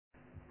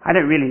I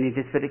don't really need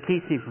this, but it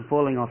keeps me from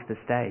falling off the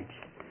stage,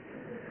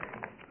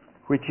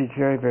 which is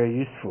very, very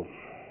useful.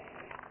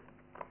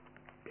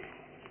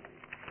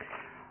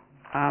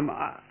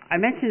 I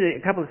mentioned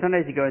a couple of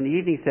Sundays ago in the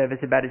evening service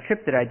about a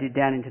trip that I did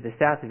down into the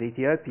south of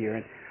Ethiopia,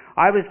 and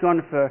I was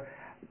gone for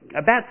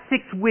about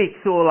 6 weeks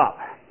all up,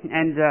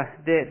 and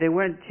there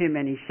weren't too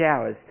many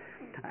showers.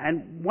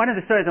 And one of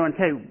the stories I want to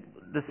tell you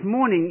this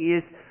morning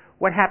is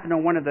what happened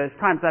on one of those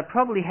times. I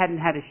probably hadn't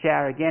had a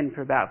shower again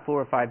for about 4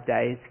 or 5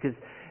 days because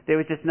there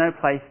was just no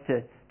place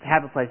to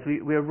have a place.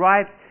 We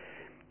arrived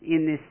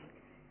in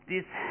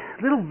this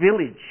little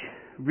village,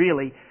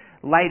 really,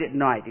 late at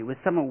night. It was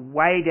somewhere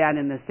way down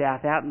in the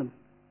south, out in the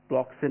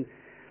blocks, and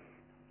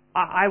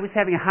I was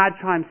having a hard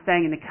time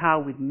staying in the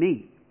car with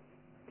me.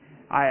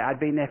 I'd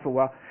been there for a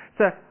while.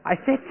 So I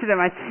said to them,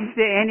 is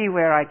there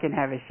anywhere I can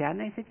have a shower? And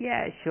they said,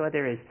 yeah, sure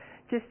there is.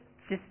 Just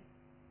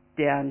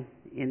down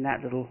in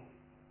that little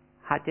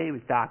hut there. It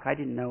was dark. I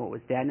didn't know what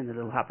was down in the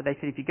little hut, but they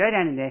said if you go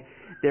down in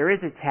there is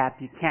a tap,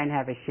 you can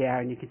have a shower,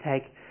 and you can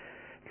take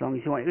as long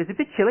as you want. It was a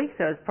bit chilly,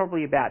 so it was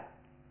probably about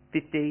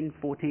 15,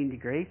 14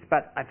 degrees,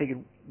 but I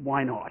figured,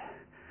 why not?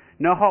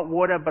 No hot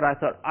water, but I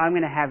thought, I'm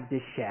going to have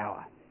this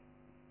shower.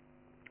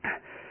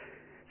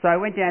 So I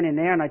went down in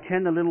there and I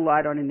turned the little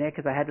light on in there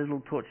because I had a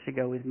little torch to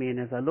go with me, and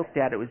as I looked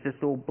out, it was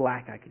just all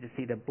black. I could just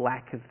see the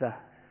black of the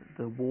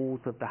walls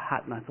of the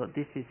hut, and I thought,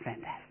 this is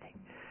fantastic.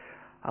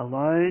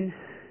 Alone,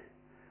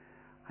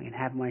 I can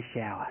have my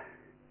shower.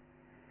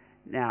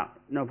 Now,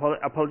 no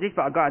apologies,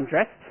 but I got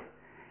undressed,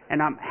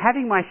 and I'm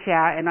having my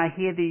shower, and I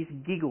hear these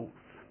giggles.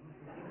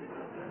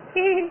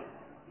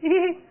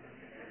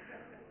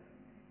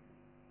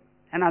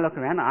 And I look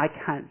around, I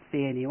can't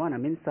see anyone.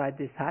 I'm inside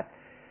this hut.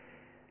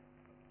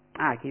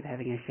 I keep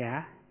having a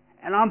shower,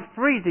 and I'm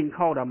freezing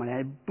cold. I'm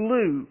a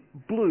blue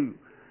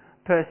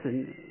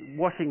person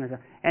washing myself,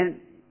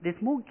 and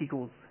there's more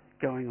giggles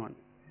going on.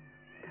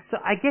 So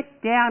I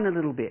get down a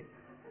little bit.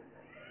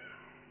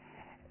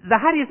 The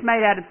hut is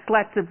made out of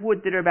slats of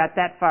wood that are about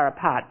that far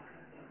apart,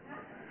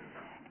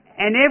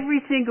 and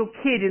every single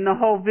kid in the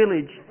whole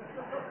village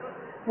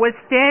was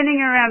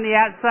standing around the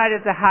outside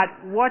of the hut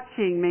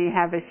watching me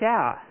have a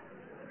shower.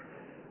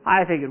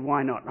 I figured,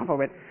 why not? I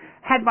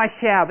had my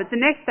shower, but the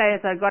next day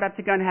as I got up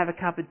to go and have a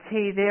cup of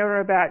tea, there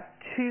were about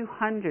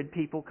 200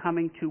 people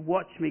coming to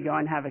watch me go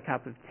and have a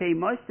cup of tea,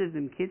 most of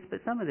them kids, but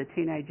some of the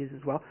teenagers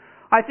as well.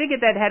 I figured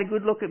they'd had a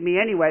good look at me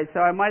anyway, so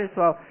I might as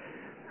well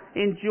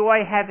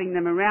enjoy having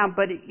them around,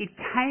 but it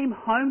came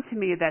home to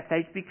me at that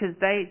stage because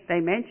they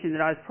mentioned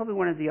that I was probably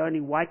one of the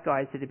only white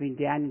guys that had been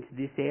down into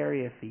this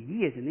area for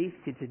years, and these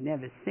kids had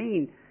never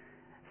seen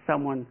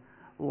someone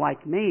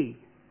like me.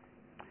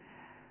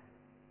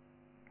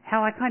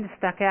 How I kind of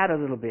stuck out a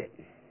little bit.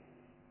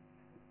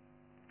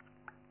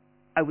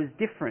 I was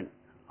different.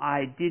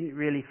 I didn't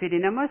really fit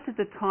in. Now, most of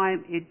the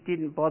time, it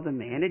didn't bother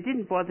me. And it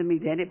didn't bother me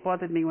then. It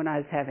bothered me when I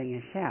was having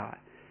a shower.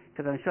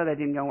 Because I'm sure they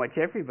didn't go and watch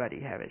everybody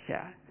have a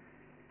shower.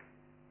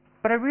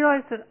 But I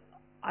realized that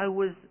I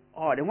was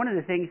odd. And one of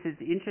the things that's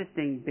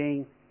interesting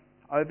being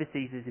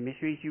overseas as a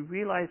missionary is you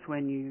realize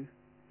when you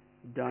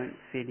don't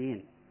fit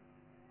in.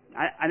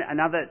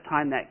 Another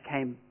time that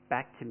came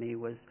back to me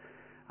was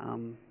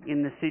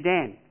in the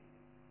Sudan,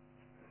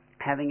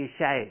 having a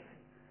shave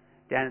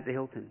down at the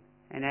Hilton.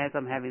 And as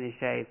I'm having the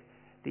shave,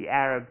 the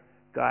Arab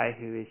guy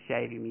who is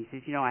shaving me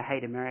says, I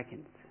hate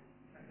Americans.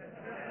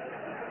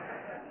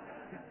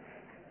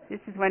 This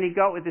is when he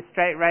got with the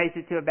straight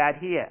razor to about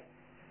here.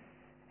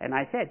 And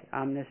I said,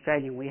 I'm an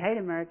Australian, we hate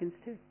Americans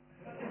too.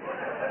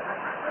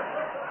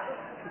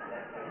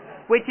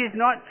 Which is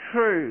not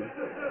true.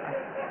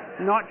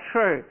 Not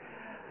true.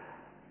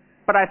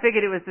 But I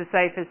figured it was the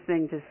safest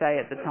thing to say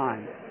at the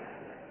time.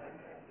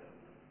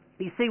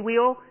 You see, we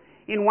all,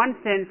 in one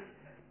sense,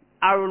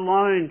 are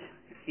alone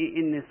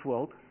in this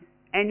world.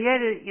 And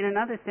yet, in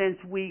another sense,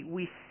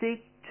 we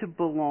seek to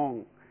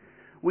belong.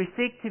 We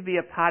seek to be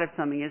a part of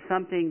something. It's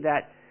something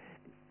that,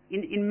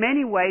 in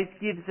many ways,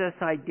 gives us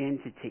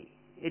identity.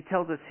 It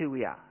tells us who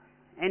we are.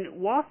 And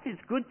whilst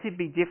it's good to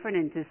be different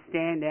and to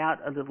stand out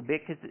a little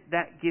bit, because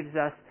that gives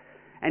us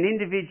an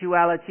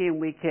individuality and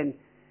we can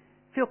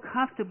feel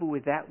comfortable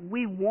with that,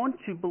 we want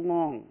to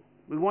belong.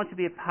 We want to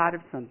be a part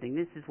of something.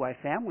 This is why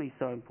family is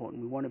so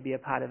important. We want to be a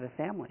part of a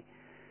family.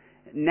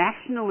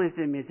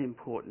 Nationalism is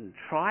important.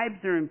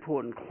 Tribes are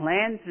important.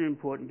 Clans are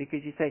important because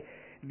you say,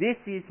 this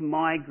is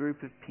my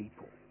group of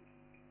people.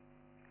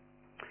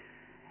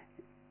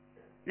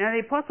 Now the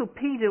Apostle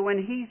Peter, when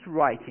he's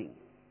writing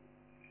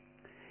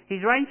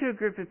to a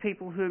group of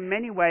people who in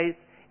many ways,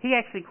 he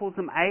actually calls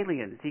them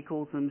aliens. He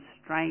calls them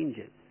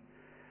strangers.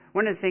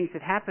 One of the things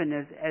that happened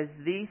is as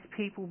these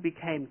people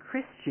became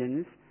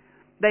Christians,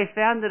 they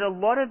found that a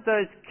lot of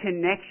those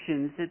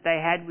connections that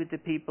they had with the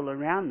people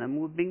around them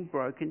were being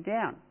broken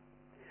down.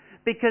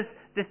 Because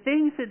the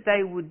things that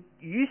they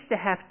used to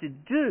have to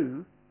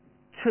do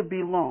to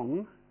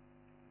belong,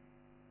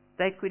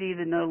 they could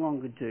either no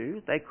longer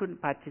do. They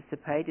couldn't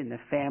participate in the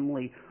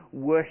family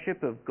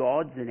worship of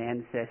gods and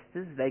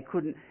ancestors. They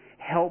couldn't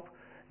help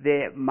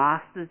their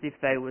masters if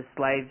they were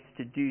slaves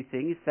to do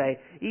things.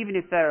 Even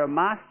if they were a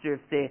master,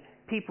 if their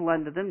people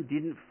under them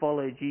didn't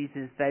follow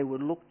Jesus, they were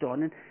looked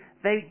on, and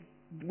they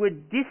were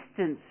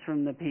distanced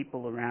from the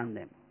people around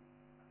them.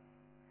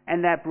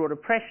 And that brought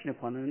oppression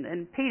upon them.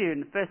 And Peter,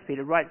 in 1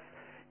 Peter, writes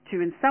to,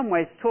 in some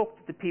ways, talk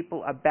to the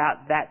people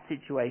about that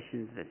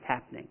situation that's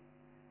happening.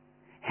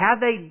 How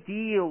they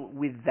deal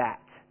with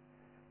that.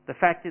 The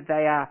fact that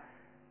they are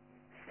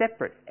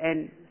separate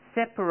and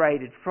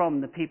separated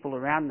from the people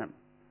around them.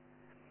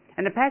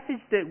 And the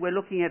passage that we're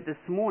looking at this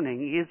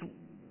morning is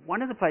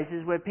one of the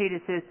places where Peter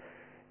says,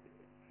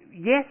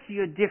 yes,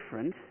 you're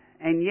different,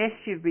 and yes,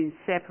 you've been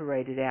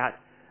separated out,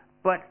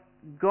 but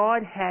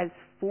God has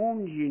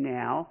formed you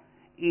now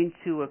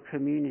into a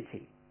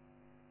community.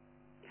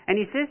 And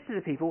he says to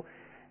the people,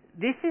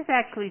 this is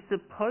actually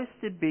supposed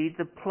to be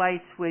the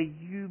place where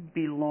you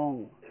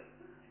belong.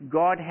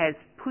 God has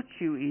put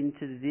you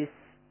into this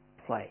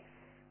place,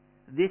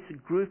 this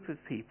group of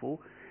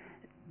people.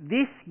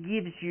 This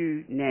gives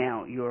you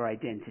now your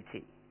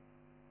identity.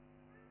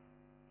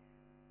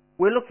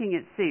 We're looking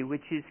at C,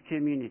 which is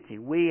community.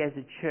 We as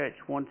a church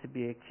want to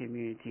be a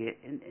community.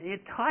 And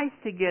it ties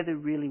together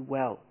really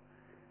well.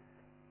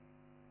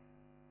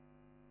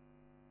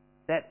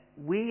 That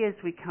we, as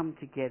we come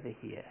together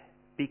here,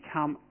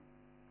 become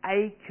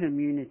a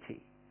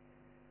community.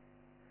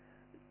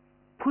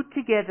 Put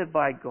together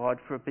by God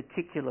for a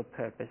particular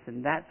purpose,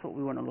 and that's what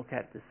we want to look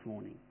at this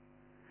morning.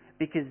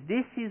 Because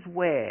this is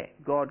where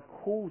God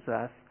calls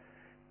us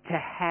to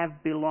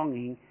have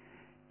belonging,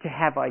 to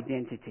have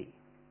identity.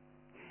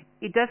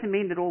 It doesn't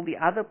mean that all the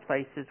other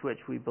places which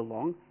we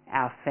belong,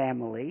 our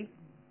family,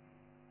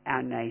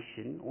 our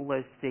nation, all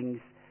those things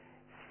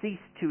cease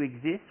to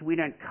exist. We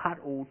don't cut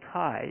all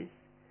ties.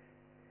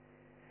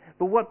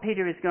 But what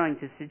Peter is going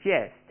to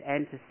suggest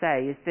and to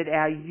say is that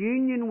our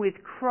union with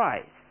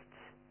Christ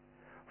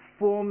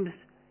forms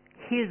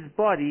his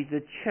body,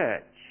 the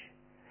church,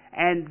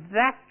 and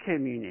that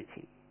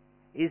community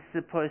is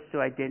supposed to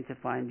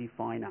identify and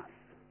define us.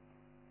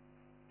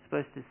 It's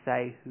supposed to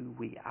say who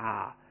we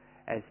are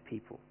as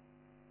people.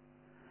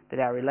 That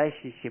our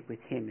relationship with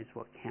him is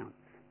what counts.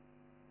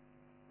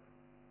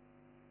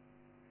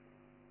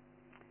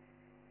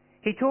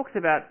 He talks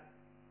about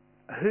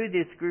who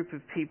this group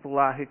of people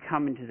are who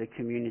come into the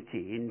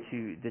community,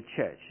 into the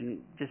church, and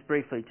just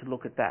briefly to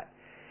look at that.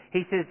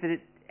 He says that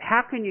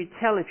how can you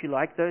tell, if you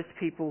like, those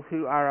people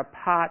who are a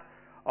part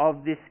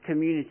of this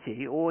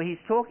community, or he's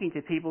talking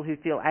to people who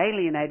feel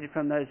alienated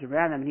from those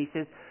around them, and he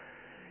says,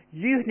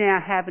 you now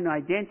have an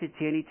identity,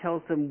 and he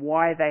tells them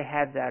why they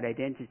have that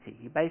identity.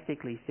 He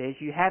basically says,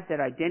 you have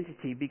that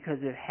identity because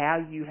of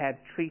how you have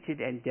treated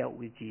and dealt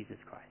with Jesus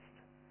Christ.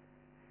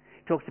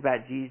 He talks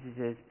about Jesus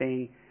as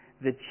being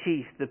the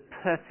chief, the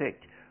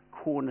perfect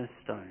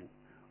cornerstone,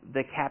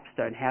 the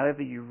capstone,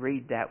 however you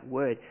read that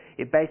word.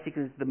 It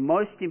basically is the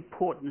most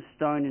important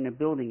stone in a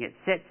building. It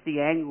sets the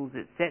angles,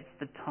 it sets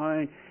the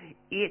tone.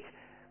 It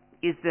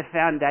is the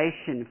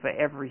foundation for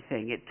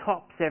everything. It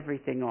tops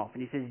everything off.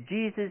 And he says,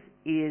 Jesus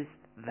is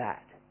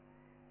that.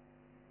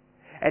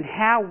 And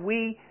how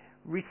we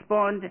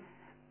respond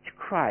to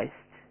Christ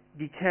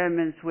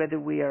determines whether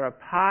we are a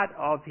part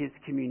of his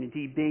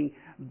community, being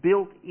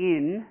built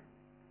in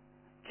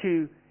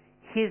to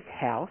his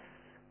house,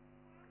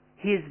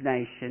 his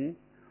nation,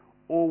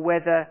 or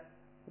whether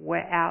we're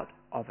out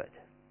of it.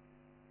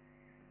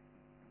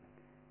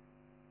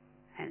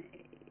 And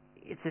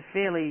it's a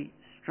fairly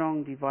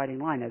strong dividing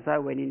line. As I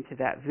went into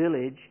that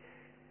village,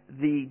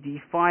 the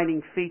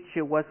defining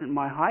feature wasn't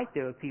my height.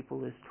 There were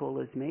people as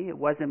tall as me. It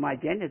wasn't my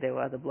gender. There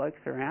were other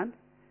blokes around.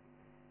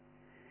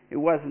 It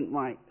wasn't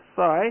my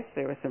size.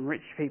 There were some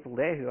rich people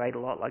there who ate a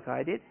lot like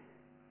I did.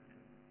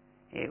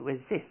 It was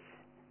this.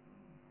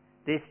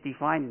 This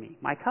defined me.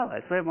 My colour.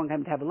 That's what everyone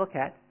came to have a look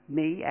at.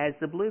 Me as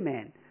the blue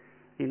man.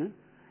 You know?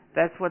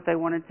 That's what they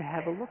wanted to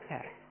have a look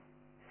at.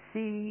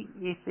 See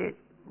if it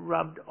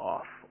rubbed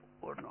off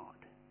or not.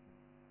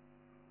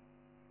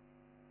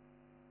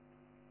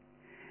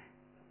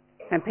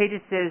 And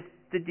Peter says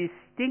the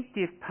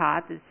distinctive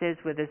part that says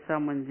whether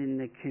someone's in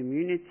the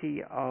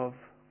community of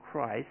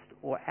Christ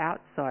or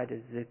outside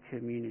of the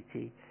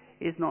community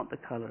is not the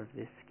colour of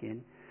their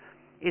skin.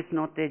 It's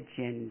not their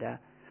gender.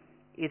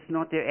 It's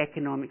not their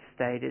economic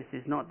status.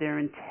 It's not their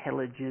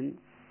intelligence.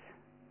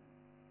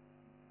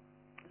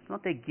 It's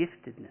not their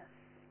giftedness.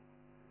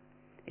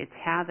 It's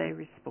how they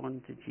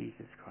respond to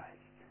Jesus Christ.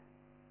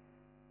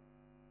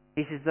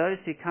 He says those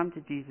who come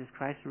to Jesus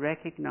Christ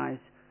recognize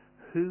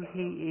who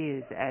he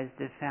is as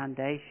the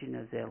foundation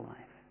of their life.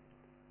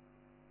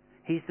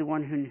 He's the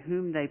one in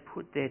whom they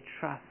put their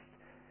trust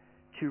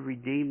to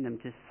redeem them,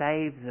 to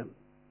save them.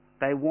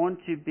 They want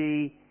to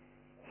be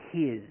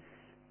his.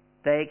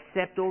 They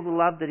accept all the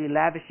love that he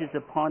lavishes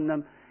upon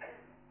them,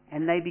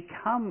 and they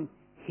become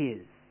his.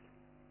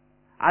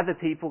 Other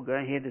people go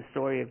and hear the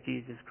story of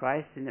Jesus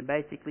Christ, and it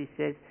basically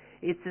says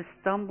it's a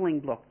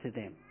stumbling block to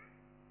them.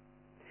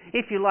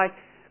 If you like,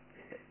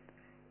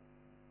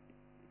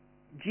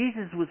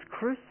 Jesus was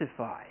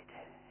crucified.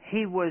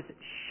 He was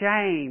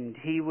shamed.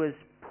 He was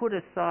put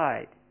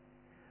aside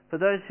For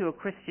those who are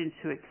Christians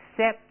who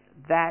accept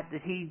that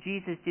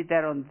Jesus did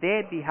that on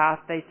their behalf,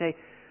 they say,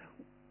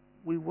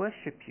 we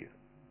worship you.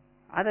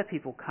 Other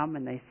people come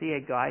and they see a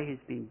guy who's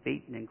been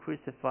beaten and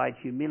crucified,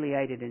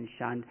 humiliated and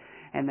shunned,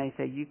 and they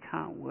say, you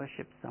can't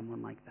worship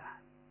someone like that.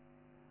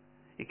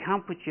 You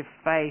can't put your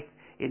faith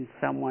in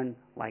someone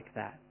like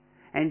that.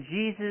 And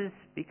Jesus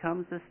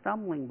becomes a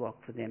stumbling block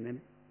for them. And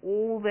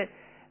all that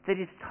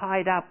is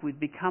tied up with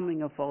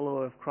becoming a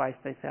follower of Christ,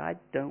 they say, I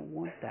don't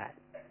want that.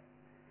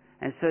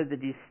 And so the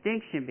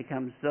distinction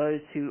becomes those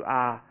who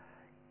are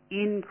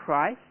in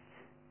Christ,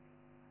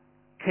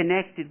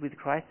 connected with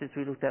Christ, as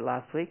we looked at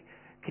last week,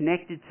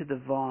 connected to the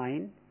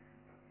vine,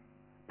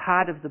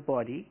 part of the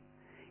body,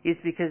 is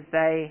because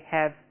they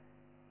have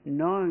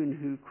known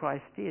who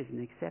Christ is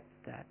and accept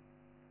that.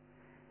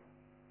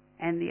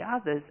 And the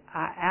others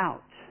are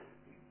out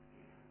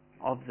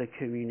of the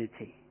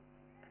community.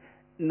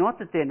 Not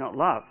that they're not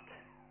loved,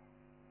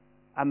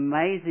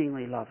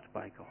 amazingly loved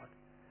by God,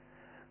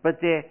 but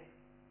their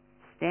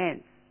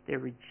stance, their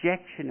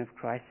rejection of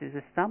Christ is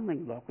a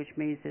stumbling block, which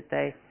means that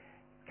they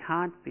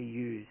can't be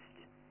used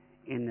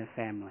in the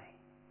family.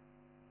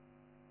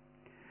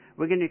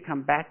 We're going to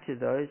come back to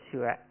those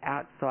who are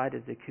outside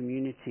of the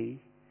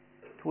community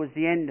towards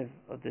the end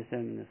of the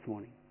sermon this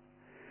morning.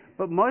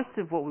 But most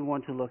of what we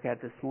want to look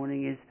at this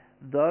morning is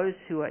those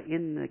who are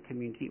in the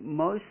community,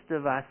 most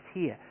of us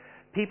here,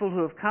 people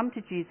who have come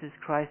to Jesus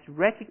Christ,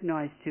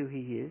 recognized who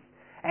He is,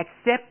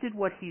 accepted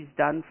what He's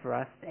done for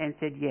us, and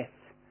said, yes,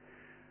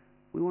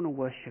 we want to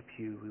worship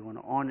You, we want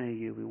to honor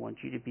You, we want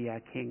You to be our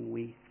King.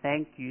 We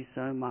thank You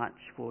so much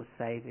for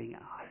saving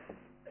us.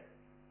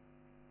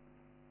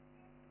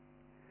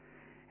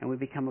 And we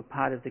become a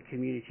part of the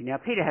community. Now,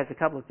 Peter has a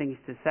couple of things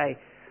to say,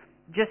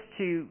 just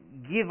to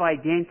give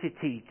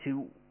identity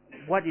to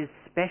what is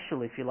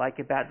special, if you like,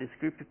 about this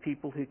group of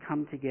people who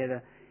come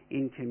together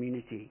in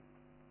community.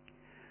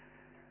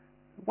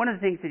 One of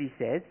the things that he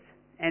says,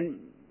 and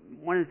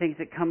one of the things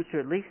that comes through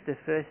at least the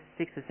first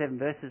 6 or 7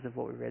 verses of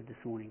what we read this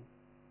morning,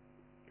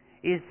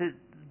 is that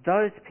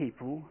those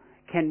people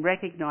can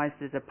recognize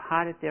that a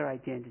part of their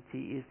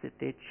identity is that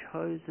they're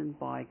chosen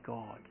by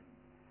God.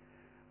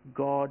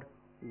 God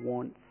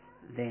wants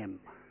them.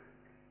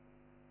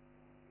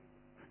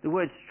 The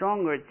word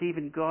stronger, it's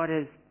even God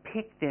has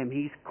picked them,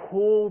 He's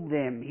called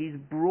them, He's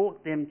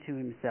brought them to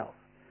Himself.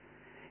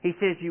 He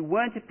says, you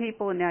weren't a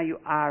people and now you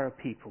are a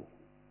people.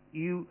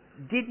 You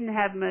didn't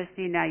have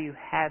mercy, now you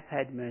have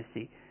had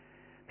mercy.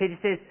 Peter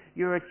says,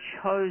 you're a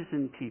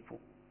chosen people.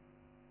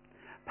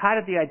 Part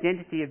of the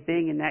identity of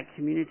being in that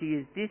community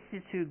is this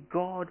is who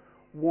God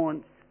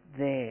wants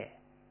there.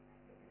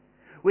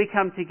 We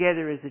come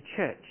together as a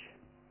church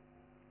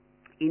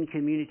in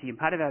community, and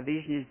part of our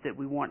vision is that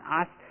we want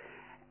us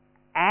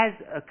as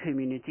a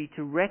community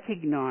to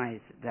recognize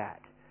that,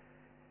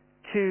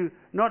 to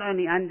not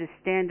only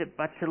understand it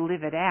but to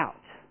live it out.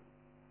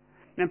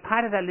 And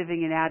part of that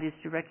living it out is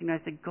to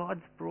recognize that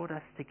God's brought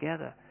us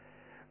together.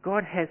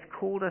 God has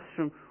called us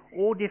from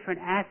all different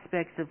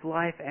aspects of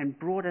life and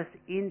brought us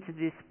into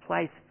this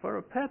place for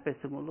a purpose,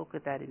 and we'll look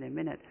at that in a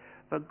minute.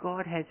 But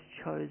God has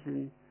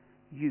chosen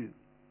you.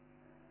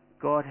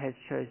 God has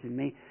chosen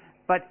me.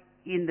 But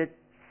in the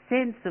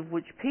sense of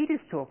which Peter's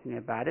talking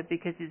about it,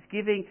 because it's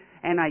giving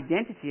an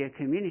identity, a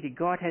community,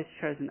 God has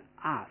chosen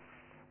us.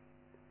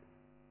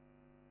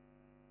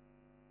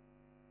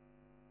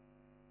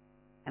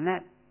 And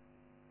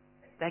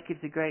that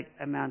gives a great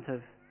amount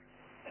of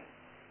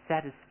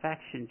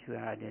satisfaction to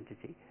our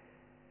identity.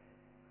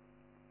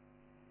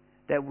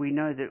 That we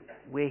know that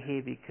we're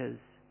here because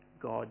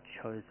God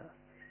chose us.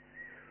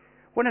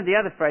 One of the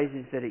other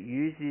phrases that it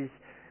uses,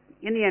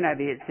 in the NIV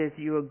it says,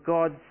 you are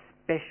God's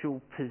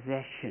special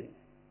possession.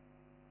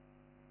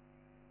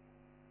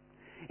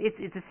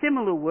 It's a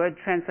similar word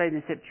translated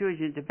in the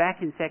Septuagint to back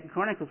in 2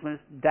 Chronicles when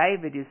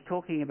David is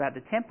talking about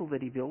the temple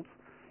that he built.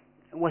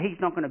 Well, he's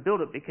not going to build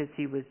it because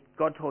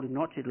God told him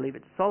not to leave it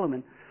to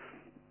Solomon.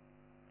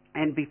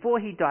 And before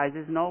he dies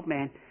as an old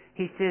man,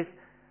 he says,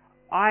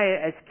 I,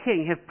 as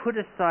king, have put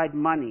aside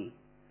money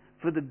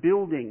for the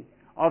building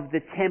of the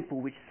temple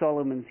which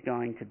Solomon's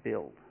going to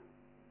build.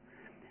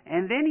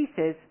 And then he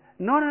says,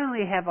 not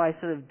only have I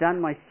sort of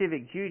done my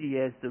civic duty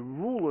as the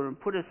ruler and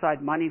put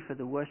aside money for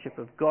the worship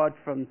of God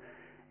from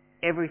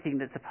everything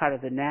that's a part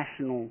of the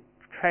national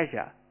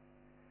treasure,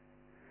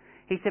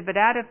 he said, but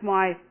out of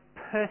my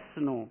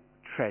personal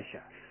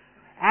treasure,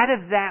 out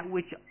of that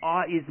which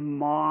is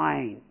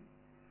mine,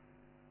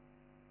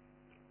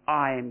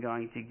 I am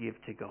going to give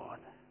to God.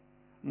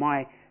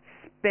 My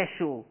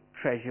special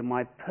treasure,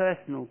 my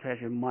personal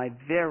treasure, my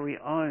very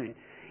own.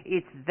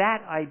 It's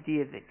that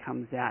idea that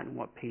comes out in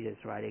what Peter's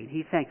writing.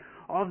 He's saying,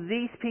 of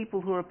these people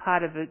who are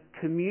part of a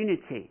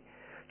community,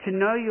 to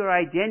know your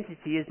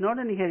identity is not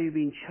only have you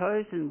been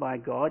chosen by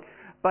God,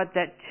 but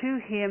that to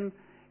Him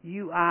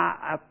you are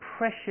a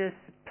precious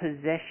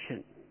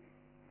possession.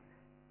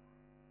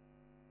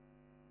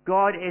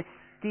 God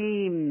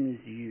esteems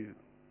you.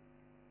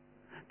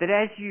 That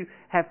as you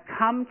have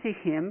come to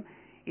Him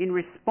in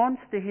response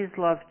to His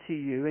love to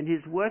you and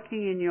His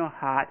working in your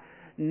heart,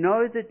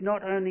 know that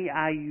not only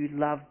are you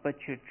loved, but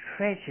you're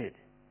treasured.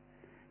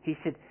 He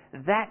said,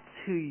 that's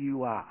who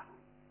you are.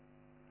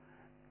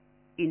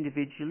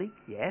 Individually,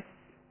 yes,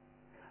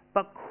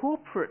 but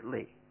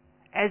corporately,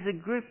 as a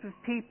group of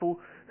people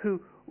who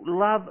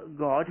love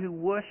God, who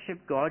worship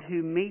God,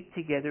 who meet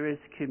together as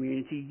a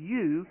community,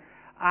 you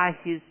are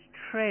His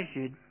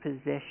treasured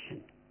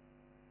possession.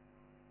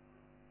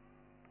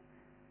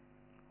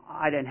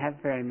 I don't have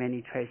very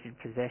many treasured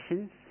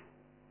possessions,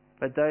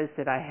 but those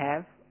that I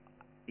have,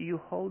 you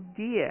hold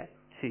dear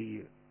to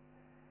you.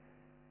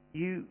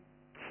 You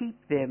keep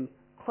them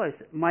close.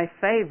 My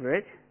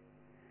favorite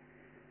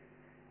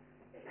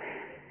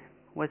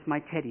was my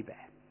teddy bear,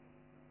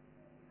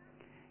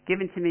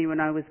 given to me when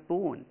I was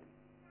born.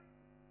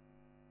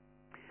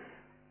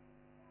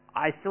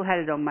 I still had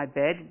it on my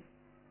bed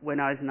when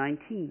I was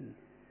 19.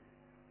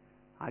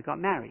 I got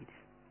married.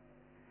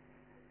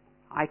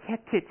 I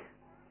kept it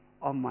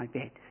on my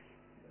bed.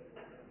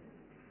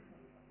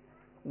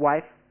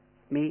 Wife,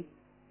 me,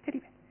 teddy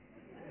bear.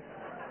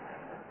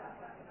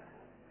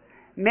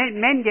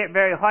 Men get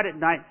very hot at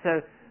night,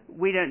 so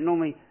we don't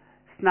normally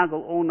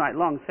snuggle all night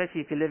long,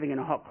 especially if you're living in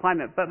a hot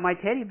climate. But my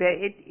teddy bear,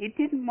 it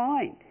didn't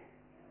mind.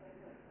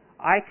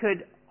 I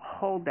could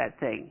hold that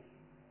thing.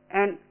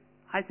 And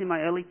I was in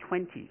my early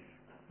 20s,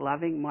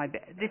 loving my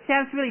bear. This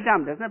sounds really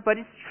dumb, doesn't it? But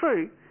it's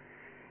true.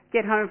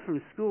 Get home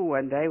from school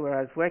one day where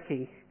I was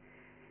working,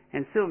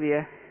 and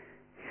Sylvia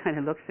kind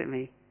of looks at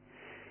me.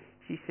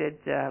 She said,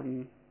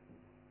 there's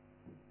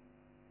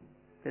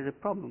a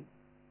problem.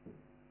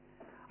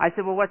 I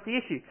said, well, what's the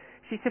issue?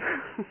 She said,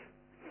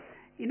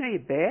 you know your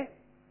bear?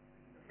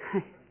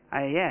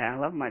 Yeah, I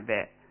love my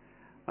bear.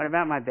 What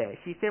about my bear?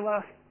 She said,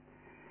 well,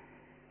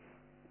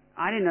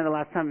 I didn't know the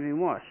last time it had been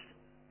washed.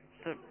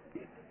 So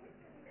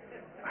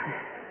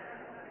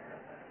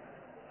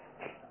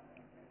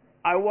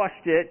I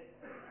washed it.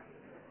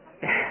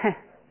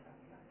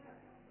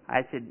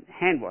 I said,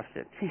 hand washed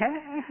it.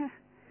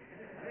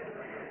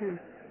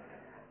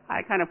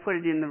 I kind of put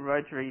it in the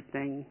rotary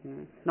thing,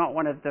 not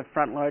one of the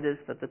front loaders,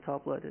 but the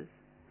top loaders.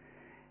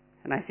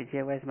 And I said,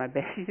 yeah, where's my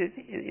bear? She said,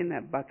 in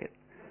that bucket.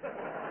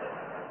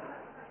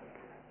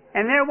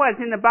 And there it was,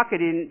 in the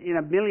bucket, in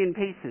a million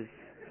pieces.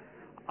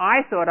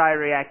 I thought I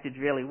reacted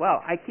really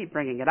well. I keep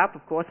bringing it up,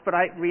 of course, but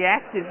I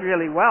reacted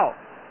really well.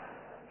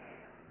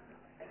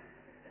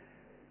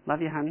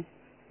 Love you, honey.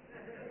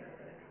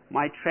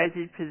 My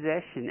treasured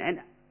possession. And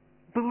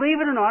believe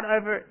it or not,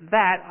 over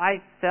that,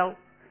 I felt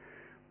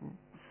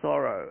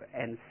sorrow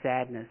and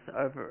sadness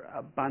over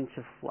a bunch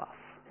of fluff.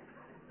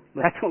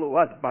 That's all it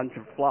was, a bunch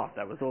of fluff.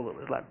 That was all it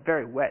was, like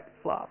very wet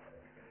fluff.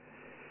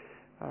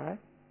 All right?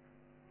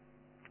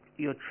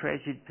 Your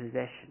treasured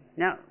possession.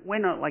 Now, we're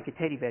not like a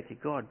teddy bear to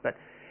God, but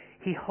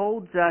He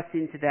holds us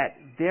into that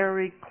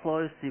very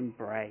close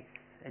embrace,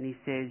 and He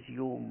says,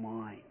 you're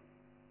mine.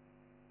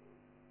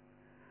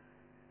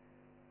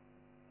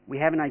 We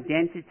have an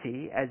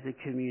identity as a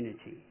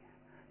community,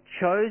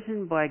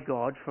 chosen by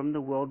God from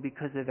the world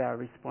because of our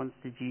response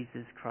to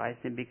Jesus Christ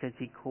and because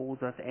He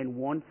calls us and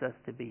wants us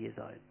to be His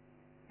own.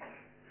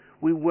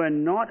 We were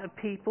not a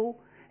people,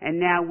 and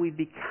now we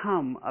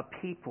become a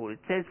people. It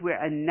says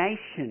we're a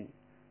nation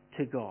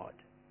to God.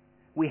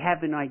 We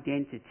have an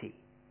identity.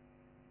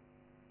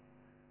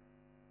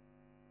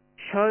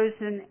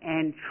 Chosen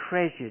and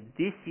treasured.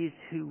 This is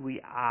who we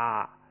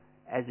are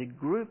as a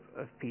group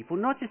of people,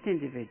 not just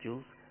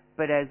individuals,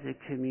 but as a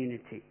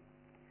community.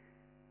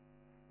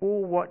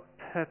 For what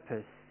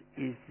purpose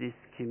is this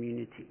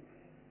community?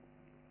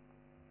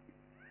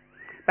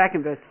 Back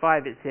in verse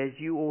 5 it says,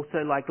 you also,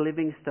 like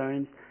living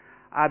stones,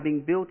 are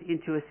being built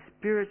into a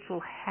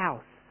spiritual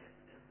house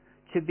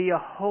to be a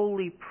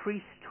holy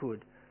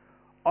priesthood,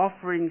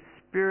 offering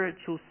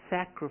spiritual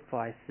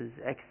sacrifices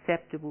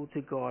acceptable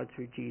to God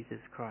through Jesus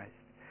Christ.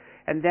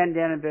 And then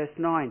down in verse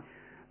 9,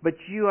 but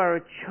you are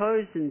a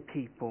chosen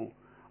people,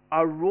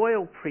 a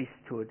royal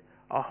priesthood,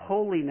 a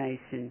holy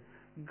nation,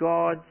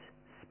 God's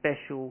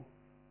special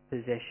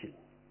possession.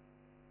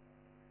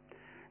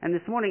 And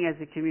this morning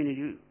as a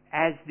community,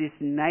 as this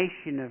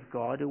nation of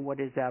God, and what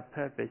is our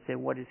purpose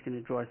and what is going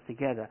to draw us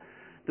together,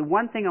 the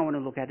one thing I want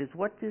to look at is,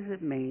 what does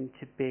it mean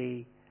to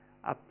be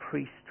a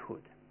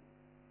priesthood?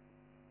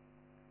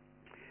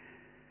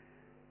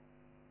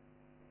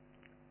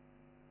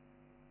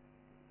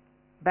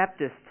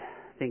 Baptist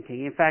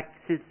thinking, in fact,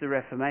 since the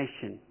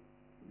Reformation,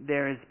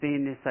 there has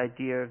been this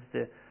idea of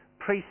the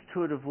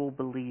priesthood of all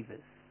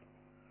believers.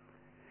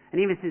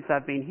 And even since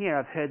I've been here,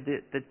 I've heard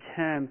the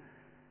term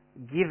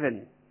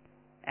given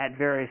at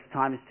various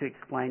times to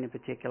explain a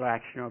particular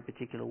action or a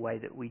particular way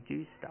that we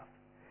do stuff.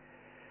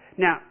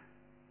 Now,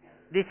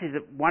 this is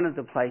one of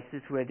the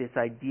places where this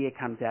idea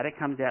comes out. It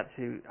comes out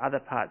through other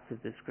parts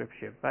of the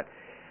Scripture. But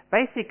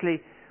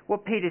basically,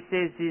 what Peter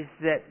says is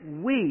that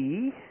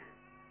we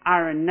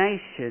are a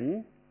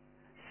nation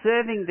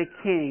serving the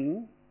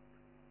King,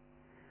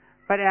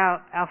 but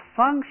our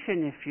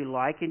function, if you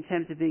like, in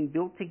terms of being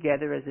built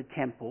together as a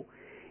temple,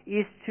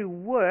 is to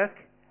work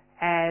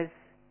as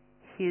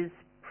His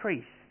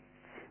priests.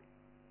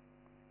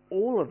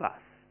 All of us.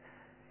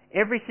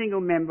 Every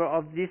single member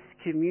of this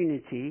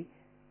community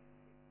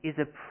is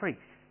a priest.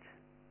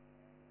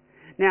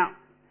 Now,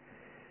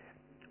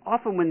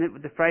 often when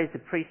the phrase the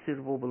priesthood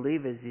of all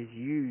believers is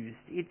used,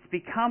 it's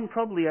become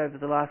probably over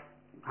the last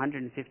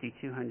 150,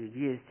 200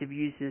 years to be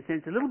used in a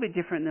sense a little bit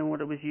different than what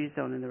it was used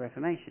on in the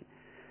Reformation.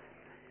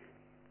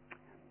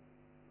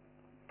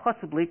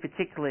 Possibly,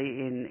 particularly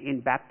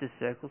in Baptist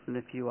circles and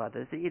a few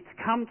others, it's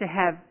come to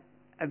have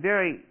a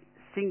very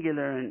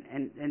singular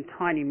and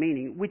tiny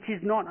meaning, which is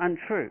not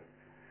untrue,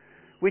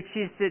 which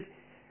is that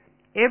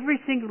every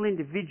single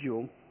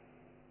individual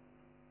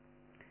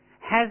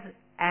has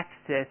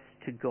access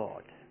to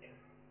God.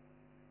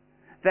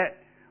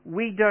 That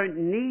we don't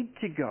need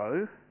to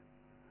go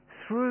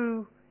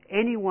through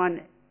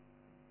anyone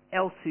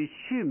else who's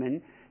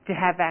human to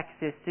have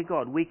access to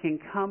God. We can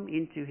come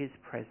into His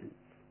presence.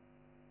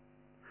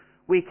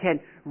 We can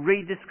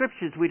read the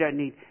Scriptures. We don't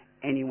need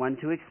anyone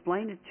to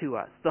explain it to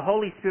us. The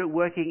Holy Spirit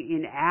working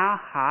in our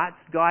hearts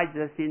guides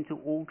us into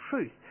all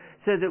truth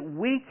so that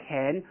we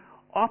can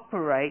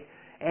operate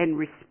and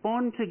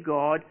respond to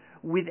God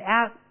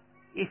without,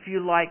 if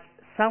you like,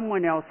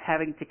 someone else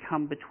having to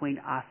come between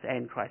us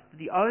and Christ.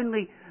 The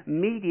only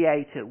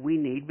mediator we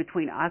need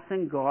between us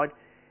and God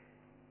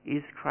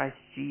is Christ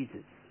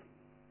Jesus.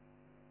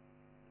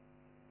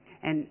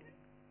 And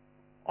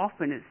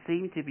often it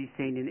seems to be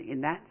seen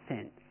in that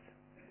sense.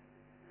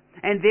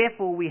 And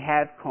therefore we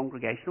have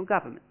congregational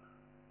government.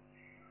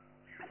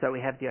 So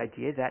we have the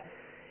idea that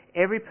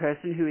every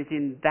person who is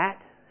in that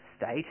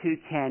state, who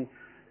can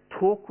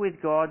talk with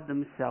God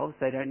themselves,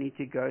 they don't need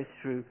to go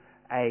through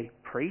a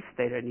priest,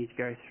 they don't need to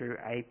go through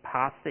a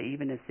pastor,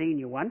 even a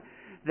senior one.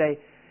 They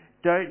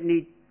don't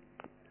need...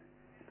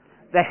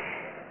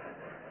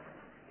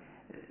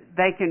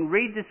 They can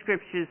read the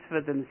Scriptures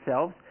for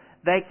themselves.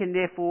 They can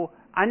therefore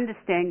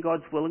understand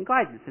God's will and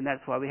guidance, and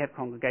that's why we have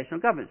congregational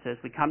government. So as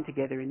we come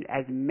together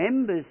as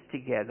members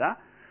together,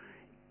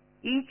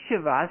 each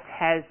of us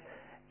has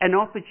an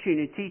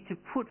opportunity to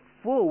put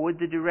forward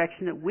the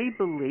direction that we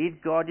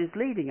believe God is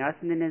leading us,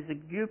 and then as a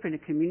group and a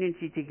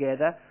community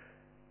together,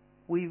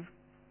 we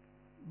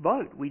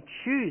vote, we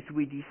choose,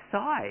 we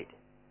decide.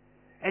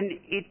 And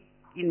it,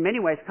 in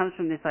many ways, comes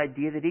from this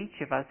idea that each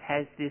of us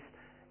has this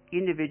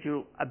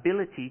individual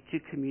ability to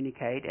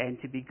communicate and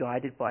to be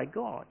guided by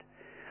God.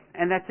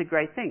 And that's a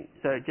great thing.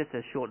 So just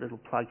a short little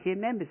plug here,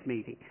 members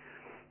meeting.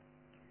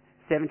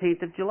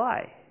 17th of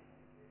July.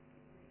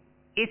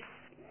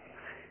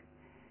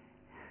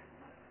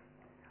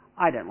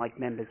 I don't like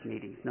members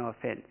meetings, no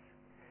offense.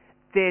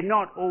 They're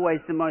not always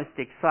the most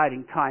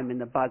exciting time in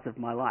the buzz of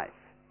my life.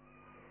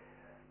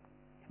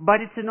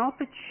 But it's an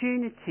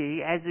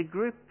opportunity as a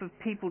group of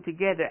people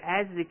together,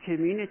 as a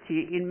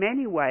community, in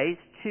many ways,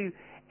 to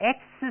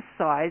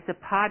exercise a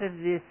part of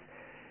this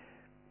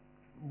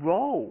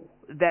role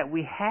that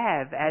we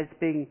have as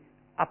being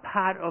a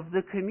part of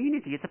the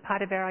community. It's a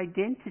part of our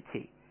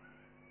identity.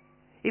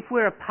 If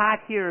we're a part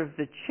here of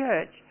the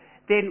church,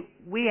 then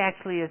we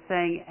actually are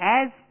saying,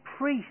 as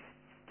priests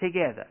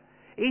together,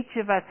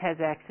 each of us has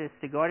access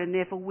to God, and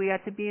therefore we are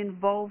to be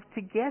involved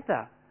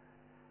together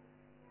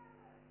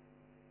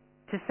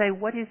to say,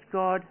 what is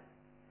God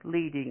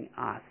leading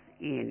us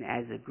in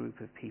as a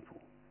group of people?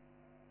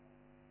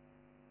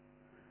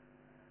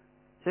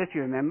 So if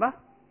you remember,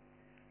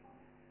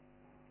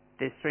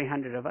 there's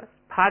 300 of us.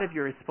 Part of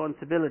your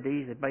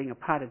responsibilities of being a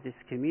part of this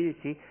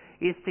community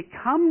is to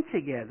come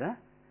together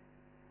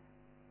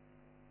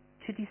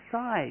to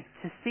decide,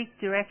 to seek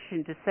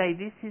direction, to say,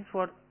 this is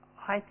what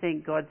I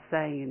think God's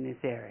saying in this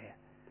area.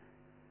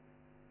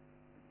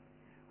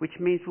 Which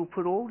means we'll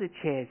put all the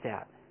chairs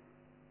out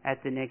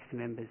at the next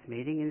members'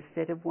 meeting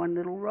instead of one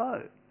little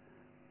row.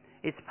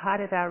 It's part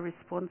of our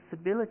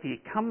responsibility. It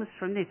comes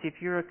from this. If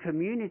you're a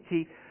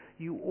community,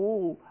 you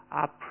all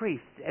are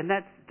priests. And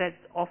that's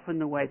often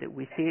the way that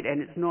we see it, and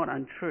it's not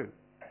untrue.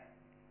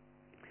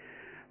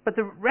 But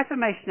the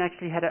Reformation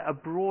actually had a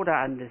broader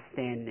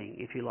understanding,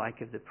 if you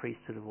like, of the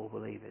priesthood of all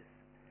believers.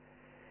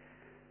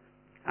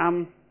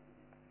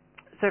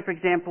 So, for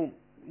example,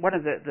 one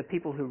of the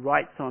people who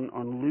writes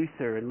on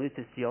Luther and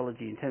Luther's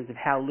theology in terms of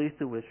how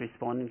Luther was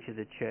responding to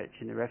the church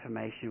in the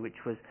Reformation,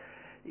 which was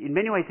in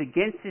many ways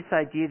against this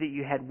idea that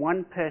you had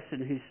one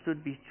person who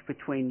stood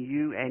between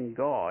you and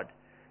God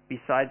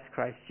besides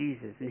Christ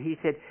Jesus. And he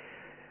said,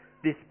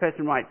 this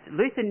person writes,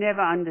 Luther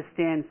never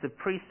understands the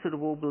priesthood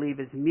of all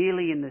believers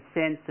merely in the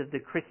sense of the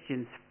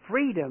Christian's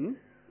freedom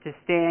to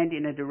stand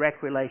in a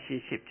direct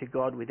relationship to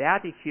God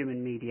without a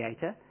human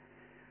mediator.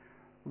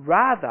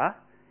 Rather,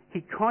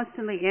 he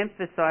constantly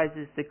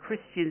emphasizes the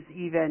Christian's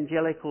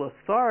evangelical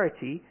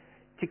authority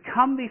to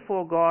come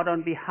before God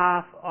on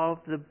behalf of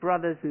the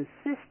brothers and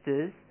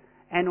sisters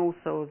and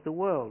also of the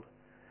world.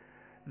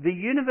 The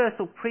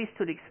universal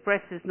priesthood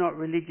expresses not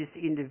religious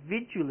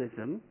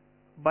individualism,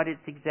 but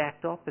its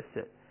exact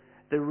opposite,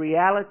 the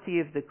reality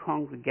of the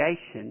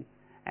congregation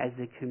as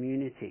a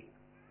community.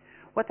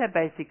 What that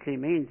basically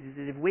means is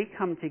that if we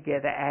come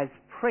together as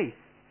priests,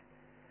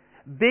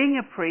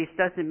 Being a priest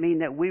doesn't mean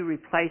that we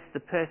replace the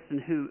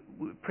person who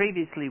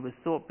previously was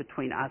sought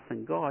between us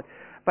and God,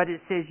 but it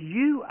says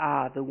you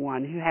are the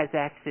one who has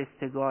access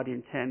to God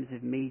in terms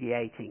of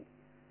mediating.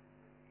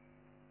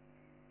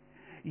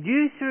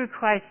 You, through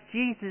Christ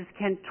Jesus,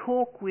 can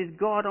talk with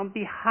God on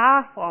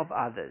behalf of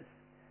others.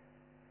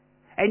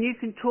 And you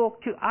can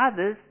talk to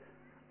others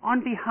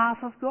on behalf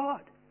of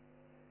God.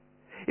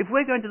 If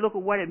we're going to look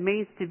at what it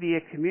means to be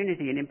a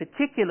community, and in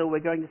particular we're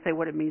going to say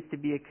what it means to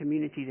be a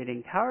community that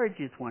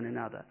encourages one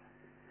another,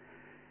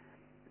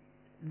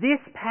 this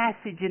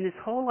passage and this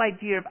whole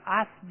idea of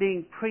us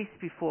being priests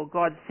before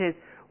God says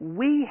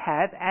we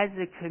have, as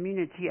a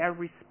community, a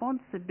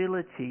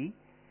responsibility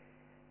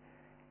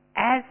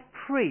as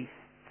priests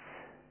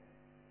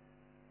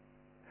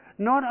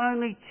not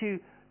only to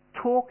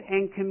talk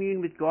and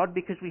commune with God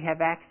because we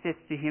have access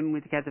to Him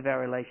because of our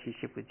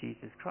relationship with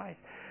Jesus Christ,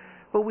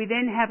 but we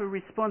then have a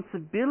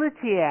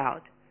responsibility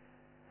out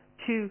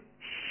to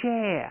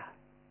share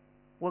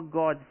what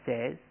God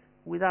says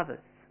with others.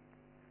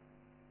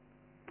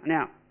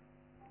 Now,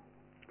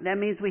 that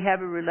means we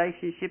have a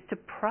relationship to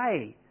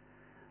pray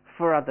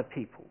for other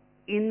people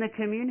in the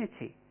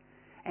community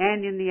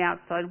and in the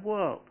outside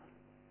world.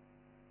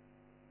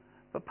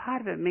 But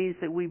part of it means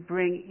that we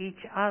bring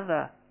each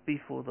other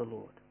before the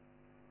Lord.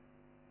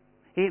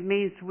 It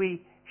means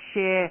we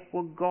share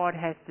what God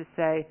has to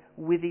say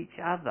with each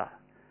other.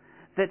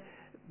 That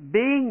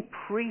being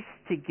priests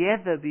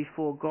together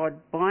before God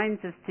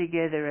binds us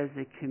together as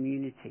a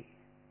community.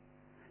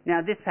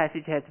 Now, this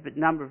passage has a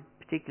number of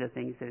particular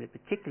things that it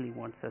particularly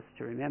wants us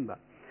to remember.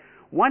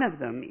 One of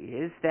them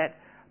is that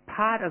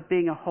part of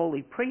being a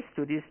holy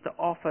priesthood is to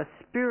offer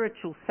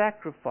spiritual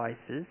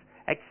sacrifices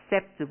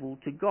acceptable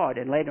to God.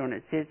 And later on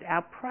it says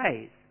our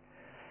praise.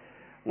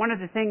 One of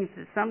the things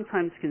that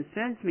sometimes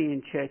concerns me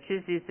in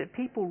churches is that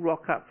people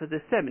rock up for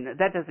the sermon.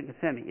 That doesn't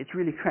concern me. It's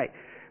really great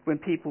when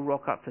people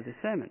rock up for the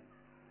sermon.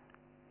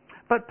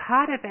 But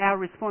part of our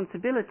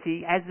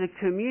responsibility as a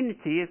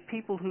community of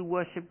people who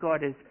worship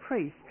God as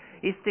priests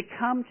is to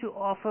come to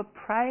offer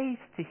praise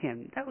to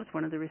Him. That was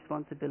one of the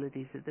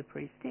responsibilities that the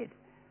priest did.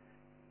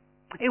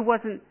 It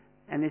wasn't,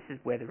 and this is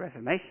where the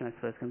Reformation I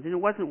suppose comes in, it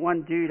wasn't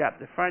one dude up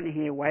the front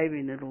here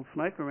waving the little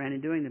smoke around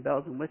and doing the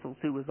bells and whistles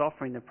who was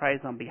offering the praise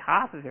on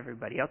behalf of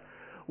everybody else.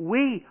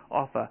 We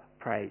offer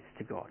praise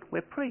to God.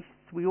 We're priests.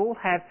 We all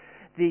have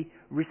the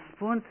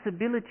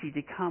responsibility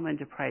to come and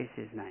to praise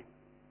His name.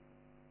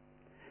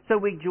 So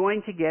we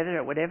join together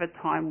at whatever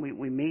time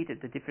we meet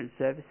at the different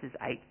services,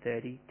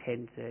 8:30,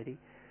 10:30,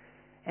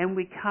 and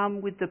we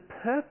come with the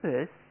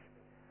purpose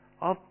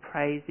of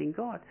praising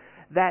God.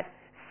 That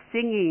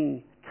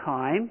singing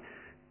time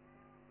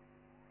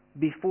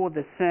before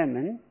the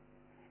sermon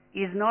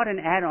is not an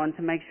add-on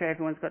to make sure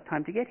everyone's got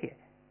time to get here.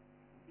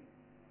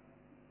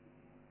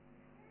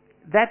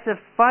 That's a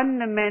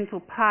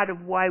fundamental part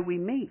of why we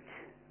meet.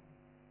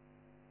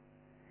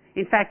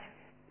 In fact,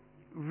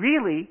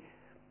 really,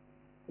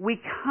 we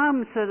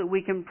come so that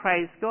we can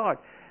praise God.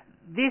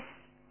 This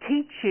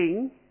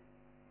teaching,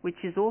 which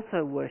is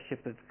also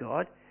worship of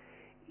God,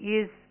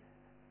 is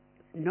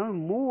no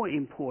more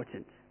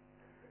important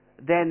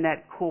than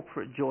that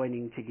corporate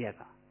joining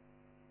together.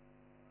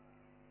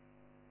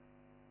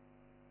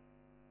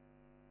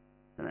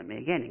 So let me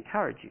again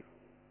encourage you.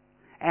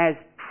 As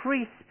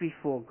priests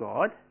before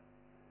God,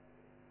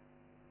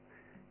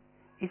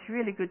 it's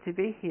really good to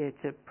be here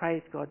to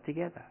praise God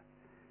together,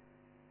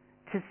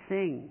 to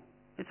sing.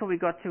 That's what we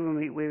got to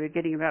when we were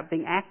getting about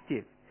being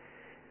active.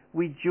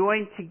 We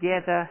join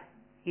together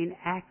in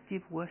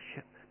active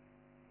worship.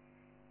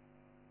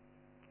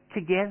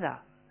 Together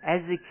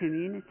as a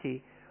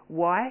community.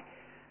 Why?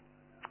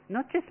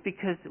 Not just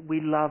because we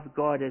love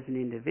God as an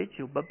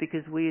individual, but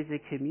because we as a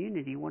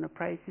community want to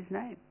praise His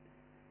name.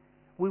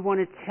 We want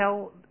to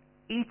tell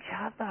each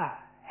other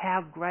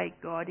how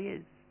great God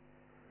is.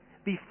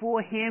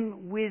 Before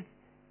Him, with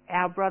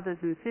our brothers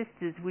and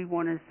sisters, we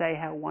want to say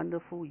how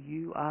wonderful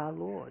You are,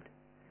 Lord.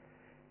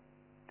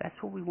 That's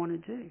what we want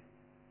to do.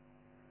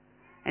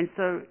 And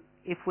so,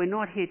 if we're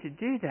not here to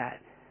do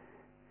that,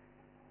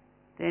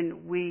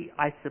 then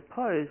I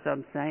suppose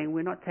I'm saying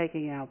we're not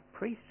taking our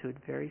priesthood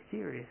very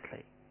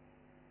seriously.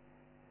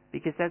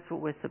 Because that's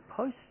what we're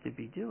supposed to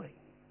be doing.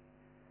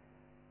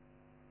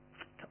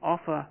 To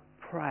offer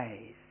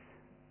praise.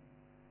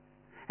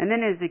 And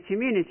then as a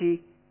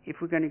community, if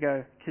we're going to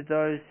go to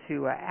those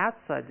who are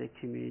outside the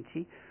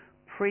community,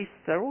 priests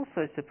are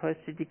also supposed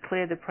to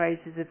declare the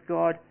praises of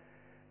God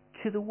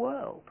to the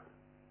world.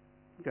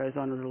 It goes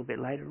on a little bit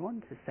later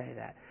on to say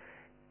that.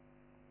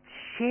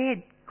 Share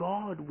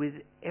God with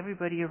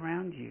everybody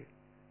around you.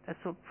 That's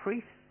what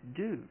priests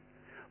do.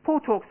 Paul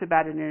talks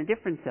about it in a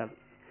different sense.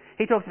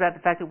 He talks about the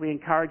fact that we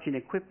encourage and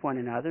equip one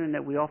another and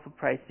that we offer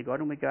praise to God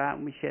and we go out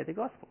and we share the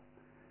gospel.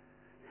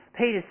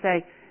 Peter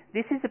says,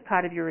 this is a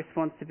part of your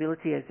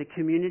responsibility as a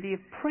community of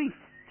priests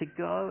to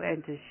go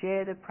and to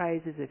share the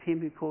praises of Him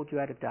who called you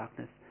out of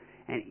darkness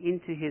and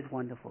into His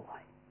wonderful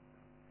light.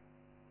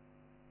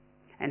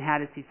 And how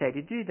does he say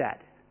to do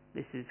that?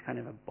 This is kind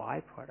of a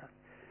byproduct.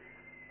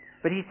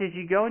 But he says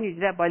you go and you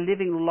do that by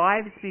living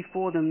lives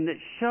before them that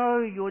show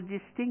your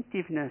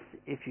distinctiveness,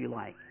 if you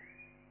like.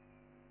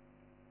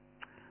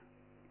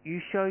 You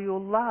show your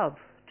love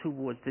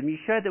towards them. You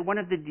show that one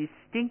of the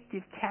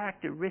distinctive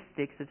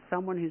characteristics of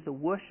someone who's a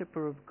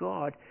worshipper of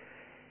God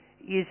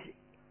is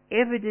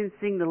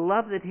evidencing the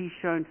love that he's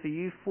shown for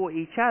you, for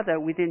each other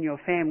within your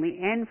family,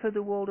 and for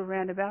the world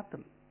around about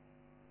them.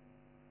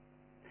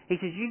 He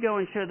says you go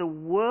and show the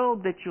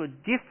world that you're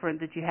different,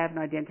 that you have an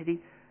identity,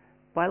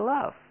 by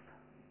love.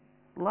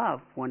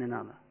 Love one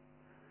another.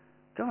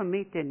 Go and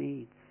meet their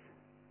needs.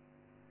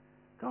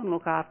 Go and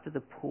look after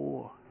the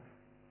poor.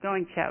 Go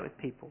and chat with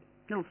people.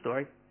 Little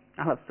story.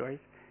 I love stories.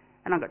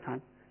 And I've got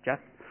time. Just.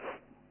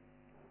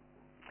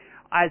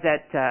 I was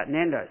at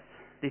Nando's.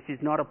 This is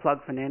not a plug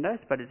for Nando's,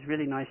 but it's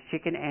really nice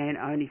chicken and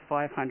only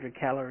 500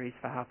 calories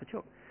for half a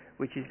chook,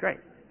 which is great.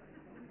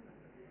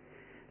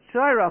 So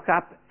I rock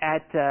up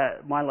at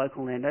my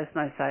local Nando's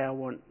and I say I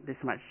want this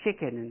much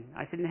chicken, and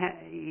I said,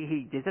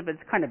 he does it, but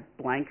it's kind of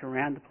blank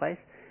around the place.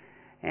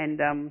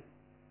 And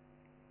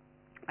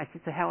I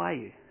said, so how are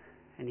you?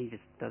 And he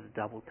just does a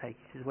double take.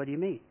 He says, what do you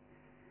mean?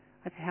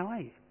 I said, how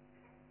are you?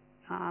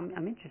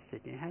 I'm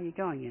interested. How are you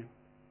going?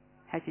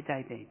 How's your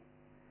day been?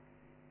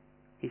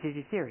 He says,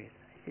 you're serious?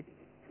 I said,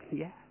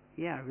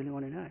 yeah, I really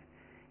want to know.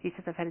 He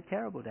says, I've had a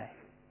terrible day.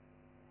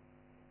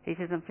 He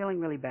says, I'm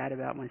feeling really bad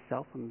about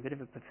myself. I'm a bit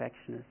of a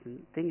perfectionist and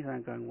things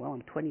aren't going well.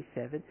 I'm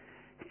 27.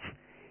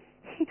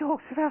 He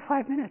talks for about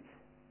 5 minutes.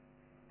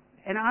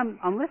 And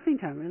I'm listening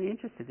to him, really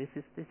interested. This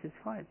is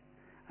fine.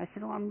 I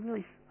said, well, I'm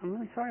really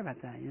sorry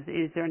about that.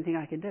 Is there anything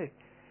I can do?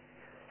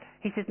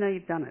 He says, no,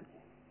 you've done it.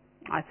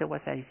 I said,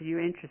 what's that? He said,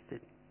 you're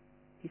interested.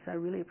 He said, I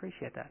really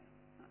appreciate that.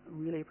 I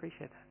really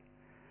appreciate that.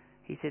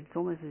 He said, it's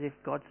almost as if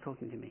God's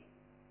talking to me.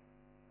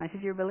 I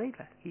said, you're a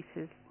believer? He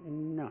says,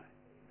 no.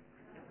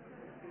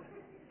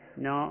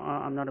 No,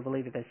 I'm not a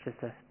believer. That's just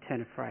a turn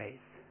of phrase.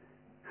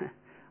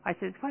 I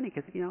said, it's funny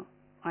because,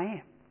 I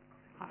am.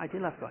 I do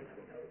love God.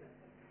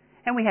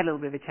 And we had a little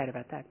bit of a chat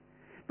about that.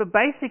 But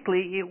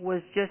basically, it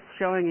was just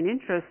showing an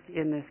interest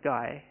in this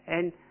guy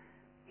and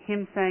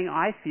him saying,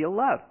 I feel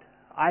loved.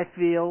 I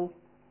feel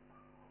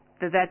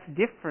that that's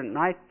different. And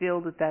I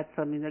feel that that's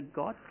something that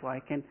God's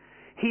like. And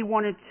he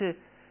wanted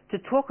to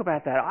talk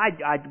about that.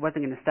 I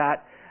wasn't going to start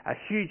a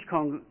huge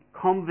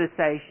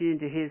conversation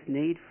into his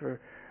need for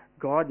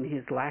God and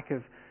his lack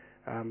of,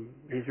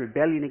 his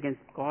rebellion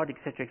against God,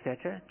 etc.,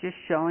 etc. Just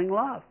showing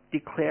love,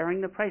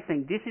 declaring the praise,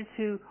 saying, this is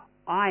who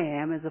I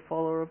am as a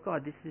follower of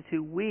God. This is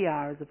who we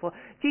are as a follower.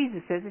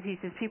 Jesus says it. He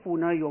says, people will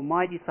know you're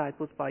my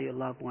disciples by your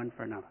love one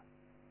for another.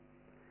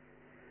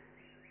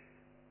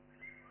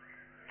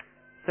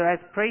 So as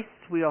priests,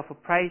 we offer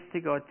praise to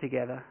God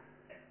together.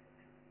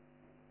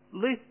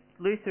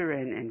 Luther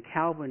and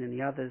Calvin and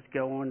the others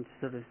go on to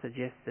sort of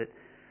suggest that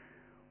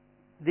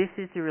this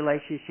is the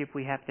relationship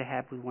we have to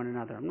have with one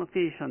another. I'm not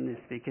finished on this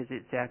because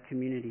it's our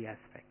community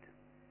aspect.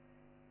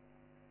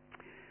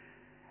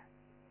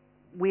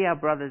 We are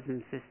brothers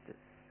and sisters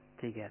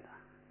together.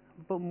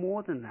 But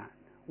more than that,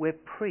 we're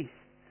priests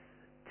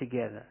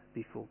together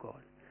before God.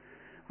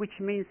 Which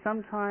means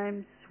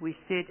sometimes we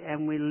sit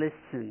and we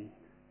listen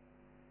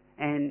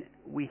and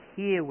we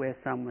hear where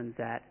someone's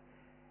at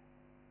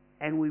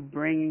and we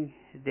bring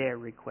their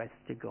request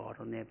to God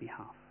on their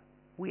behalf.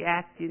 We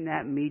act in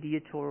that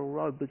mediatorial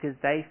role because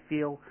they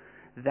feel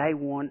they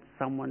want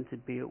someone to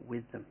be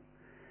with them.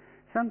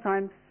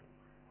 Sometimes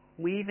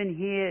we even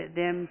hear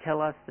them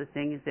tell us the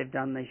things they've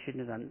done they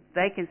shouldn't have done.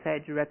 They can say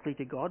it directly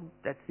to God,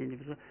 that's the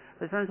individual.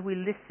 But sometimes we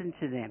listen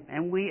to them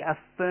and we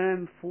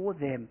affirm for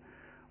them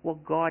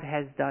what God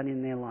has done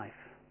in their life.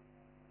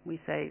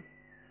 We say,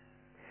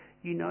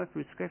 you know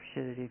from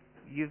Scripture that if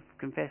you've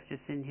confessed your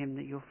sin to Him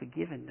that you're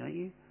forgiven, don't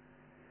you?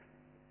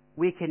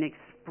 We can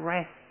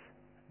express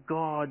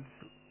God's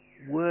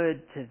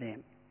word to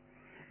them.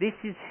 This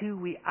is who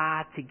we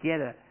are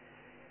together.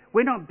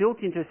 We're not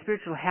built into a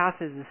spiritual house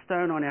as a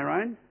stone on our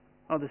own.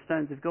 Oh, the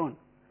stones have gone.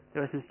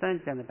 There are some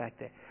stones down the back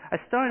there. A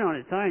stone on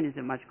its own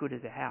isn't much good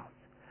as a house.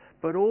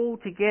 But all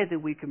together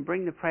we can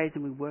bring the praise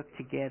and we work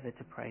together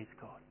to praise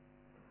God.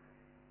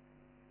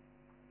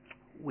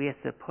 We are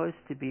supposed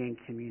to be in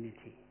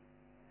community.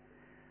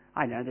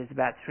 I know there's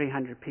about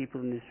 300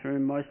 people in this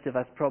room. Most of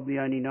us probably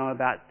only know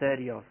about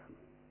 30 of them.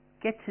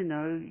 Get to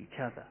know each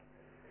other.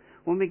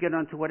 When we get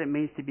on to what it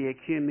means to be a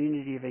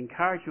community of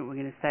encouragement, we're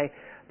going to say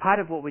part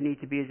of what we need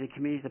to be as a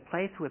community is a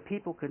place where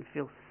people can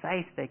feel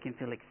safe, they can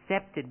feel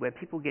accepted, where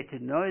people get to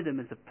know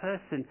them as a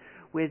person,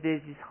 where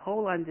there's this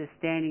whole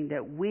understanding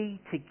that we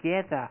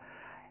together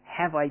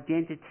have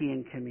identity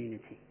and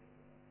community.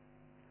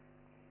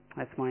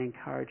 That's my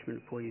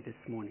encouragement for you this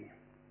morning.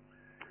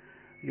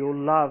 You're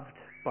loved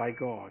by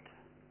God,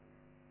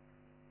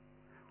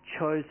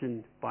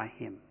 chosen by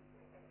Him,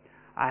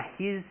 are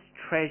His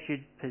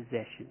treasured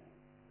possession.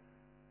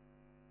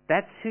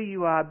 That's who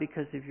you are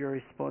because of your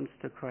response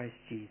to Christ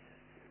Jesus.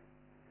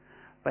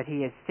 But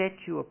He has set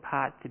you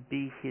apart to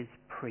be His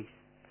priests,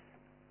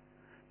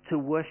 to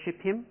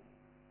worship Him,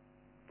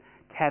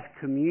 to have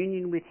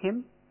communion with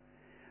Him,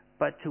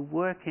 but to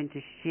work and to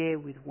share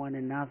with one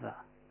another,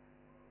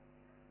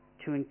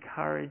 to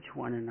encourage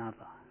one another,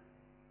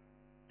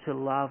 to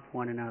love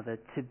one another,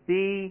 to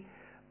be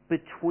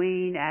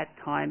between, at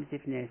times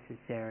if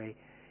necessary,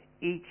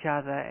 each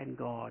other and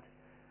God,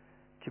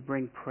 to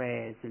bring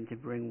prayers and to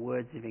bring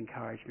words of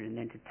encouragement, and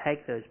then to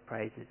take those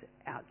praises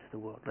out to the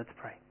world. Let's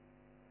pray.